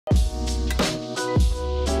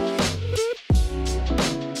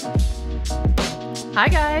Hi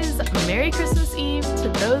guys, Merry Christmas Eve to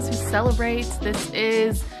those who celebrate. This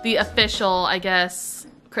is the official, I guess,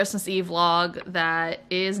 Christmas Eve vlog that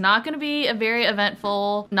is not going to be a very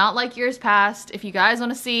eventful, not like years past. If you guys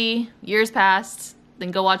want to see years past,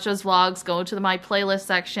 then go watch those vlogs, go to my playlist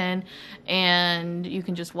section, and you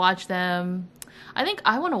can just watch them. I think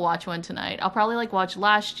I want to watch one tonight. I'll probably like watch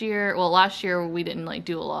last year. Well, last year we didn't like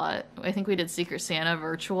do a lot. I think we did Secret Santa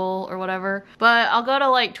virtual or whatever. But I'll go to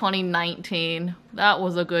like 2019. That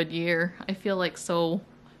was a good year. I feel like so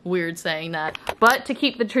weird saying that. But to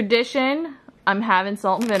keep the tradition, I'm having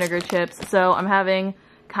salt and vinegar chips. So I'm having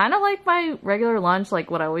kind of like my regular lunch,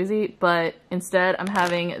 like what I always eat. But instead I'm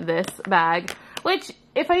having this bag, which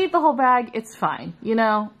if I eat the whole bag, it's fine. You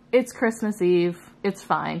know, it's Christmas Eve. It's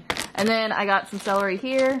fine. And then I got some celery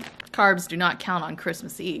here. Carbs do not count on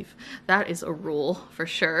Christmas Eve. That is a rule for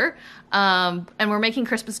sure. And we're making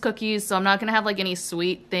Christmas cookies, so I'm not gonna have like any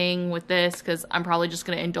sweet thing with this because I'm probably just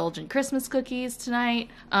gonna indulge in Christmas cookies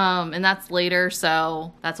tonight. And that's later,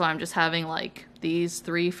 so that's why I'm just having like these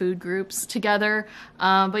 3 food groups together.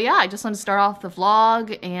 But yeah, I just want to start off the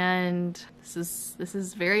vlog, and this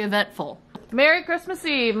is very eventful. Merry Christmas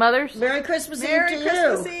Eve, mothers. Merry Christmas Eve to you. Merry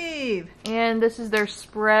Christmas Eve. And this is their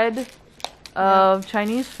spread of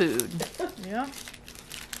Chinese food. Yep.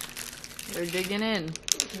 They're digging in.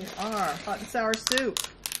 We are. Hot and sour soup.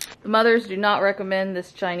 The mothers do not recommend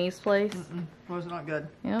this Chinese place. Was not good.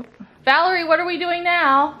 Yep. Valerie, what are we doing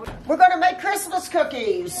now? We're going to make Christmas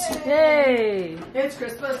cookies. Yay. It's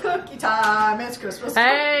Christmas cookie time. It's Christmas cookie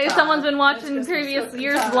Hey, time. someone's been watching previous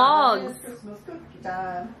year's vlogs. It's Christmas cookie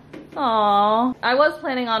time. Aww. I was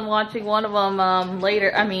planning on watching one of them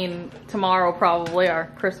later. I mean, tomorrow probably, our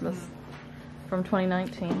Christmas from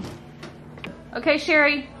 2019. Okay,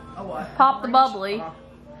 Sherry. Oh, what? Pop the bubbly.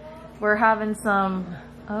 We're having some...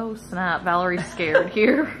 Oh, snap. Valerie's scared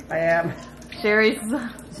here. I am. Sherry's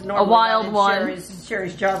It's a wild one.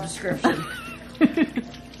 Sherry's job description.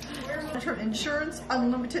 Insurance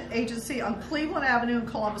Unlimited Agency on Cleveland Avenue in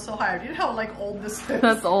Columbus, Ohio. Do you know how like old this is?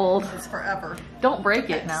 That's old. It's forever. Don't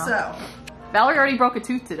break it now. So, Valerie already broke a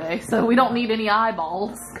tooth today, so we don't need any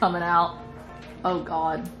eyeballs coming out. Oh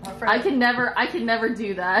God. I can never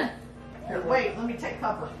do that. here, wait, let me take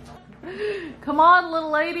cover. Come on,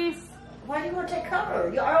 little ladies. Why do you want to take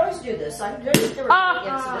cover? I always do this. There's never been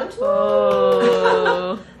an incident.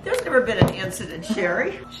 Oh. There's never been an incident,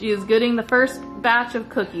 Sherry. She is getting the first batch of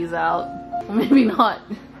cookies out. Well, maybe not.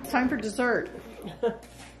 It's time for dessert. I'm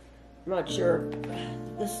not sure.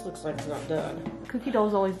 This looks like it's not done. Cookie dough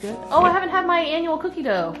is always good. Oh, I haven't had my annual cookie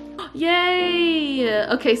dough. Yay!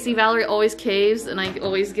 Okay, see, Valerie always caves, and I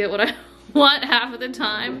always get what I want half of the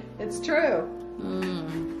time. It's true.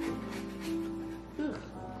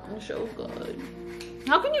 So good.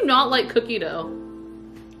 How can you not like cookie dough?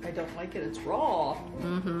 I don't like it. It's raw.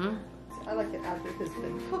 Mm-hmm. I like it after it's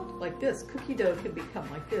been cooked like this. Cookie dough can become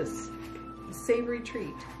like this. A savory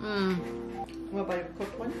treat. What about a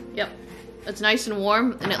cooked one? Yep. It's nice and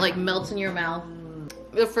warm, and it like melts in your mouth.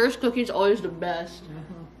 The first cookie is always the best.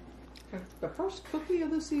 The first cookie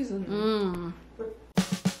of the season.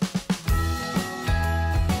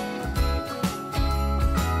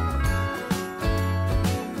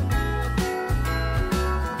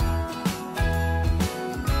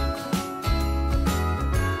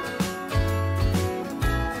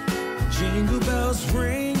 Jingle bells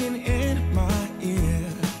ringing in my ear.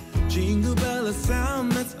 Jingle bell, a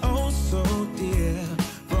sound that's oh so dear.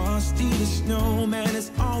 Frosty the snowman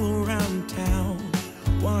is all around town.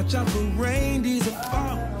 Watch out for reindeers are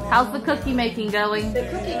falling. How's the cookie making going? The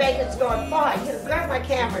cookie making's going fine. Grab my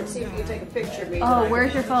camera and see if you can take a picture of me. Oh,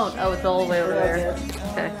 where's your phone? Oh, it's all the way over there.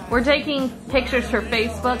 Okay. We're taking pictures for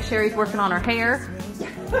Facebook. Sherry's working on her hair.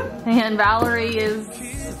 And Valerie is...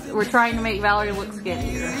 We're trying to make Valerie look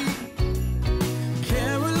skinnier.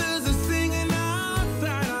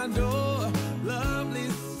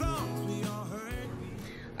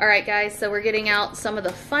 Alright guys, so we're getting out some of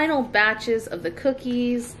the final batches of the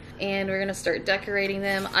cookies, and we're gonna start decorating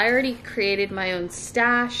them. I already created my own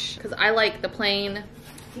stash because I like the plain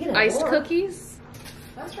iced cookies.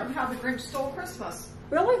 That's from How the Grinch Stole Christmas.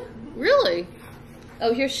 Really? Really?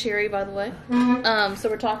 Oh, here's Sherry, by the way. So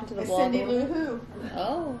we're talking to the vlog. Cindy Lou Who.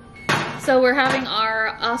 Oh. So we're having our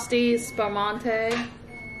Asti Sparmante,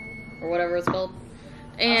 or whatever it's called.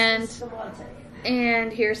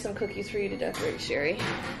 And here's some cookies for you to decorate, Sherry.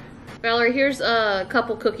 Valerie, here's a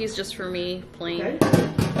couple cookies just for me, plain.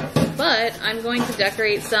 Okay. But I'm going to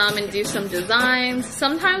decorate some and do some designs.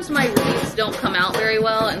 Sometimes my wreaths don't come out very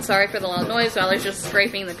well, and sorry for the loud noise. Valerie's just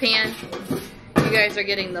scraping the pan. You guys are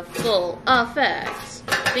getting the full effect.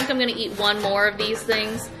 I think I'm gonna eat one more of these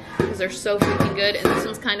things. because they're so freaking good. And this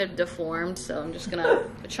one's kind of deformed, so I'm just gonna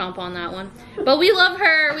chomp on that one. But we love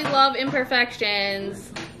her. We love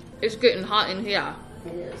imperfections. It's getting hot in here.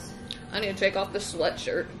 It is. I need to take off the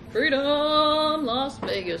sweatshirt. Freedom, Las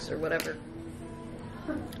Vegas, or whatever.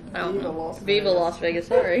 I don't know. Viva Las Vegas,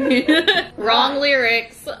 sorry. Wrong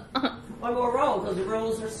lyrics. One more roll, because the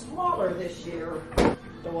rolls are smaller this year.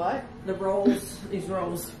 The what? The rolls, these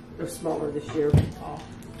rolls are smaller this year. Oh.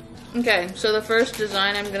 Okay, so the first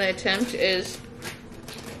design I'm gonna attempt is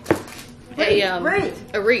a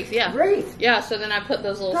wreath, yeah. Wreath. Yeah, so then I put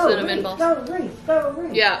those little cinnamon balls. Go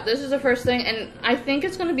wreath. Yeah, this is the first thing, and I think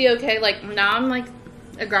it's gonna be okay. Like, now I'm like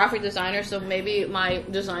a graphic designer, so maybe my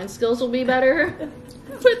design skills will be better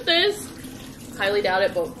with this. Highly doubt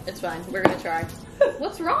it, but it's fine. We're gonna try.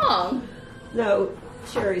 What's wrong? No,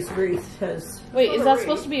 Sherry's wreath has... Wait, is that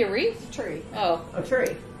supposed to be a wreath? Tree. Oh. A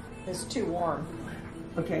tree. It's too warm.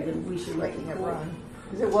 Okay, then we should Making it run.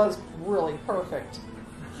 Because it was really perfect.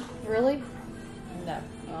 Really? No.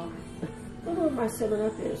 Oh. I wonder where my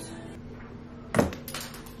 7-Up is.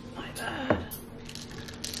 My bad.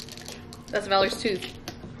 That's Valerie's tooth.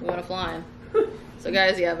 We went flying. So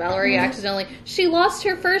guys, yeah, Valerie accidentally... She lost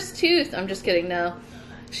her first tooth. I'm just kidding, no.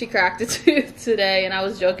 She cracked a tooth today, and I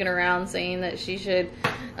was joking around saying that she should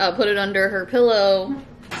put it under her pillow,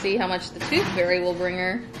 see how much the tooth fairy will bring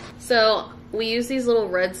her. So we use these little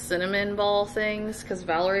red cinnamon ball things because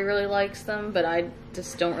Valerie really likes them, but I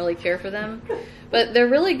just don't really care for them. But they're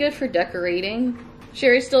really good for decorating.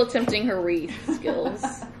 Sherry's still attempting her wreath skills.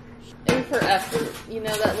 And for effort, you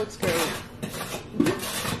know, that looks great.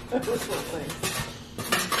 Those little things.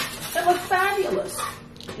 That looks fabulous.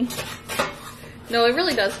 No, it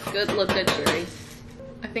really does look good, Sherry.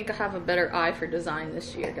 I think I have a better eye for design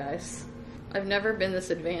this year, guys. I've never been this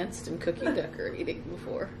advanced in cookie decorating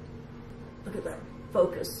before. Look at that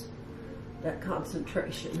focus, that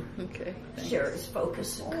concentration. Okay, thanks. Sherry's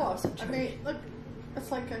focus. Oh, I mean, look,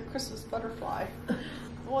 it's like a Christmas butterfly.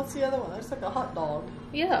 What's the other one? It's like a hot dog.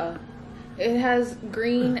 Yeah. It has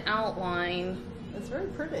green outline. It's very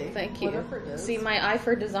pretty. Thank you. Whatever it is. See, my eye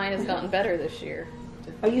for design has gotten better this year.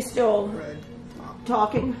 Are you still Red.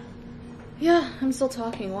 talking? Yeah, I'm still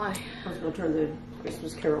talking. Why? I was going to turn the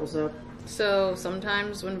Christmas carols up. So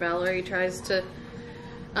sometimes when Valerie tries to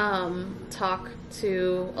talk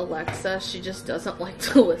to Alexa, she just doesn't like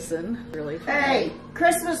to listen. Really funny. Hey,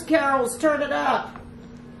 Christmas carols, turn it up.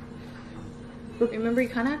 Remember, you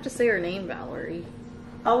kind of have to say her name, Valerie.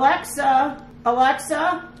 Alexa,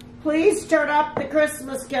 please turn up the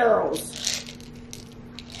Christmas carols.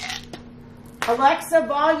 Alexa,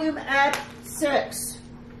 volume at 6.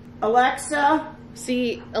 Alexa.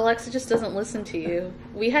 See, Alexa just doesn't listen to you.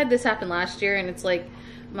 We had this happen last year, and it's like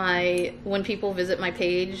when people visit my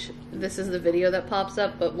page, this is the video that pops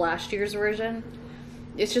up, but last year's version.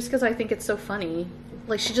 It's just because I think it's so funny.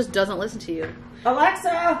 Like, she just doesn't listen to you.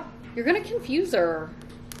 Alexa. You're gonna confuse her.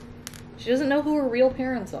 She doesn't know who her real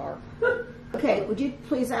parents are. Okay, would you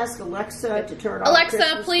please ask Alexa to turn off Alexa,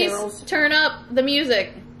 Christmas please carols? turn up the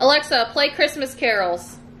music. Alexa, play Christmas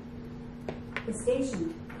carols. The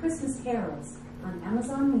station, Christmas Carols, on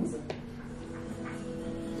Amazon Music.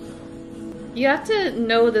 You have to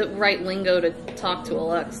know the right lingo to talk to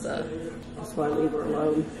Alexa. That's why I leave her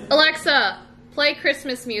alone. Alexa, play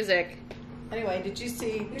Christmas music. Anyway, did you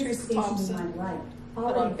see Here's the Teresa station you Thompson might like. put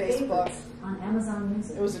Holiday on Facebook? favorites on Amazon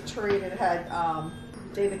Music. It was a tree that had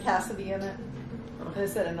David Cassidy in it. And it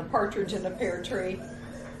said, "And a partridge in a pear tree."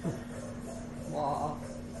 Wow.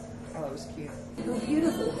 Oh, that was cute. Oh,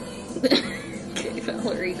 beautiful. Okay,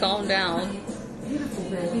 Valerie, calm down. Beautiful,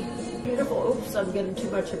 baby. Beautiful. Oops, I'm getting too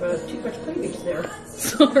much cleavage there.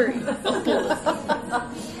 Sorry.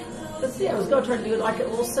 Let's see, I was going to try to do like a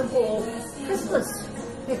little simple Christmas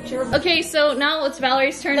picture. Okay, so now it's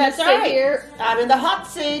Valerie's turn That's to sit right. here. I'm in the hot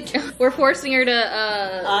seat. We're forcing her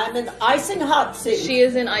to, I'm in the icing hot seat. she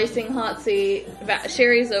is in icing hot seat.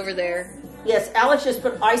 Sherry's over there. Yes, Alex just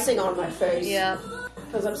put icing on my face. Yeah.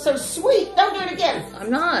 Because I'm so sweet. Don't do it again. I'm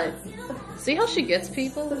not. See how she gets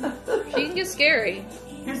people? She can get scary.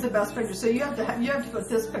 Here's the best picture. So you have to put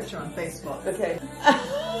this picture on Facebook. Okay.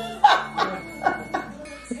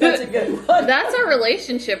 That's a good one. That's our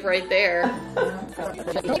relationship right there.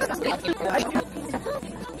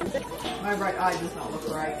 My right eye does not look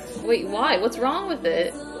right. Wait, why? What's wrong with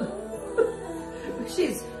it?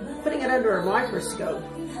 She's putting it under a microscope.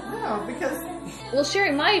 No, because Well,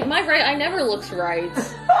 Sherry, my right eye never looks right.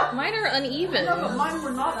 Mine are uneven. no, but mine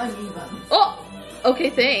were not uneven. Oh! Okay,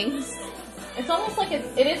 thanks. It's almost like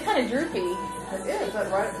it is kind of droopy. It is.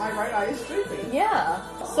 My right eye is droopy. Yeah.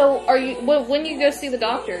 So are you, when you go see the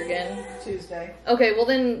doctor again? Tuesday. Okay, well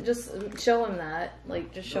then just show him that.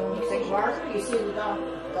 Like, just show him the picture. Mark, you see the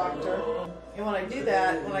Doctor. And when I do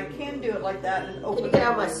that, when I can do it like that and open Can you get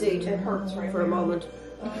out my seat? it hurts right for a here. moment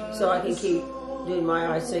so I can keep doing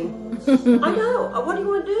my icing. I know. What do you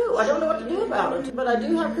want to do? I don't know what to do about it, but I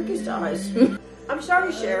do have cookies to ice. I'm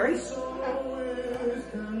sorry, Sherry.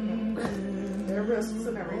 There are risks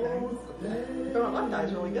and everything. But my left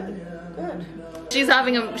eye's really good. Good.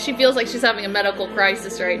 She feels like she's having a medical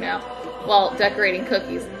crisis right now while decorating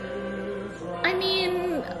cookies. I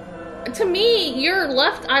mean, to me, your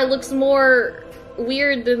left eye looks more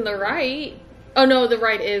weird than the right. Oh no, the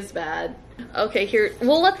right is bad. Okay, here,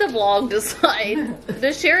 we'll let the vlog decide.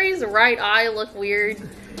 Does Sherry's right eye look weird?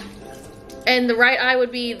 And the right eye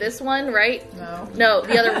would be this one, right? No. No,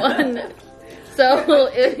 the other one. So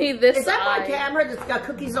it would be this Is that eye. my camera that's got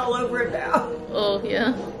cookies all over it now? Oh,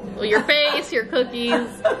 yeah. Well, your face, your cookies.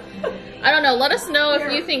 I don't know. Let us know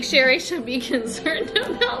if you think Sherry should be concerned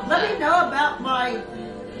about Let that. me know about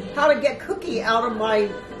how to get cookie out of my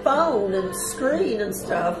phone and screen and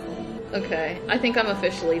stuff. Okay, I think I'm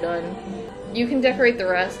officially done. You can decorate the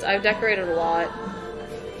rest. I've decorated a lot.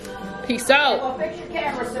 Peace out. Well, fix your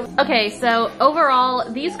camera so Okay, so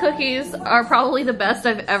overall, these cookies are probably the best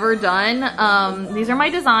I've ever done. These are my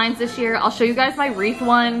designs this year. I'll show you guys my wreath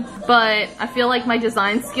one, but I feel like my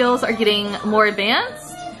design skills are getting more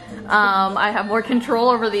advanced. I have more control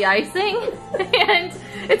over the icing, and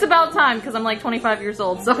it's about time because I'm like 25 years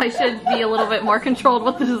old, so I should be a little bit more controlled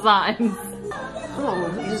with the designs.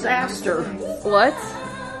 Oh, disaster. What?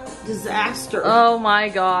 Disaster. Oh my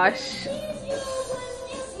gosh.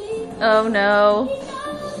 Oh no.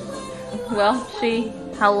 Well, she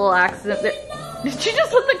had a little accident there. Did you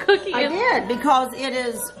just put the cookie I in? did, because it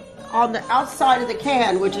is on the outside of the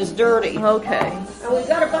can, which is dirty. Okay. And we've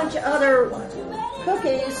got a bunch of other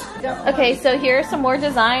cookies. Okay, so here are some more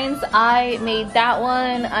designs. I made that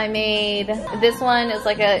one. I made this one. It's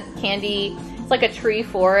like a candy, it's like a tree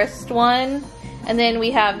forest one. And then we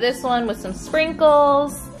have this one with some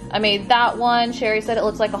sprinkles. I made that one. Sherry said it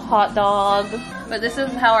looks like a hot dog. But this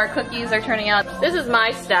is how our cookies are turning out. This is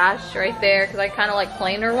my stash right there because I kind of like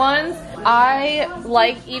plainer ones. I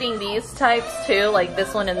like eating these types too, like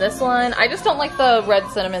this one and this one. I just don't like the red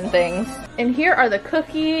cinnamon things. And here are the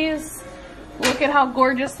cookies. Look at how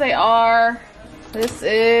gorgeous they are. This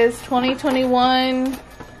is 2021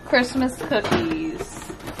 Christmas cookies.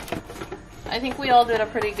 I think we all did a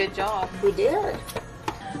pretty good job. We did.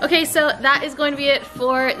 Okay, so that is going to be it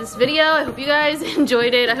for this video. I hope you guys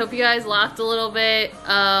enjoyed it. I hope you guys laughed a little bit.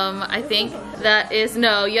 I think that is,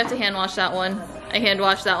 no, you have to hand wash that one. I hand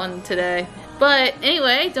washed that one today. But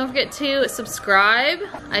anyway, don't forget to subscribe.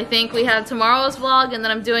 I think we have tomorrow's vlog, and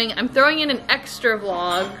then I'm throwing in an extra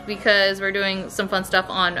vlog because we're doing some fun stuff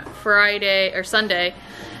on Friday or Sunday.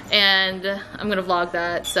 And I'm gonna vlog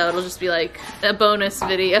that, so it'll just be like a bonus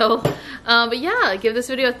video. But yeah, give this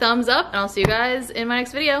video a thumbs up, and I'll see you guys in my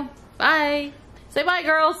next video. Bye. Say bye,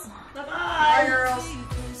 girls. Bye-bye. Bye, girls.